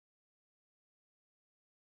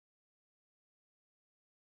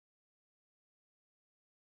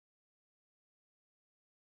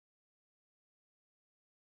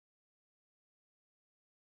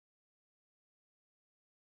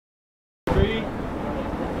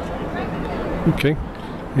Okay.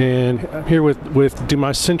 And I'm here with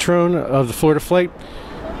Dimas Cintron of the Florida Flight.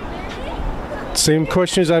 Same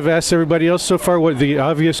questions I've asked everybody else so far. What the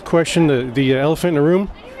obvious question, the elephant in the room?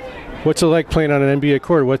 What's it like playing on an NBA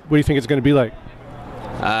court? What do you think it's going to be like?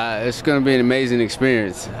 It's going to be an amazing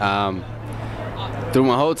experience. Through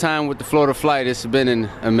my whole time with the Florida Flight, it's been an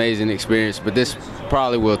amazing experience, but this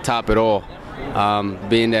probably will top it all,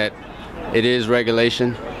 being that it is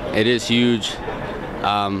regulation, it is huge.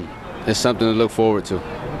 It's something to look forward to.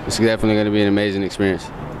 It's definitely going to be an amazing experience.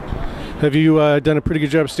 Have you done a pretty good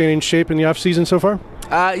job staying in shape in the off season so far?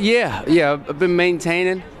 Yeah, I've been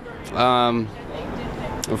maintaining.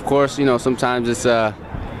 Of course, sometimes it's a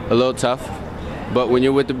little tough, but when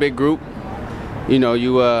you're with the big group,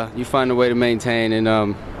 you find a way to maintain, and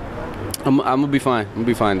I'm gonna be fine. I'm gonna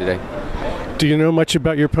be fine today. Do you know much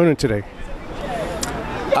about your opponent today?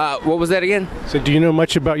 What was that again? So, do you know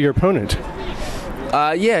much about your opponent?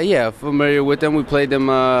 Yeah, familiar with them. We played them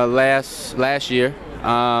last year.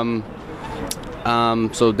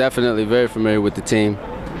 So definitely very familiar with the team.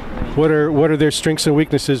 What are their strengths and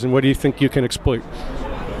weaknesses, and what do you think you can exploit?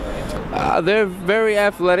 They're very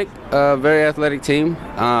athletic team.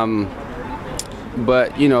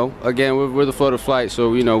 But again, we're the Florida Flight, so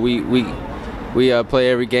we play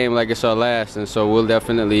every game like it's our last, and so we'll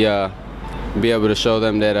definitely be able to show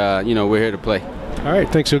them that we're here to play. All right,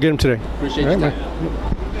 thanks. We'll get them today. Appreciate your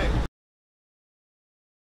time.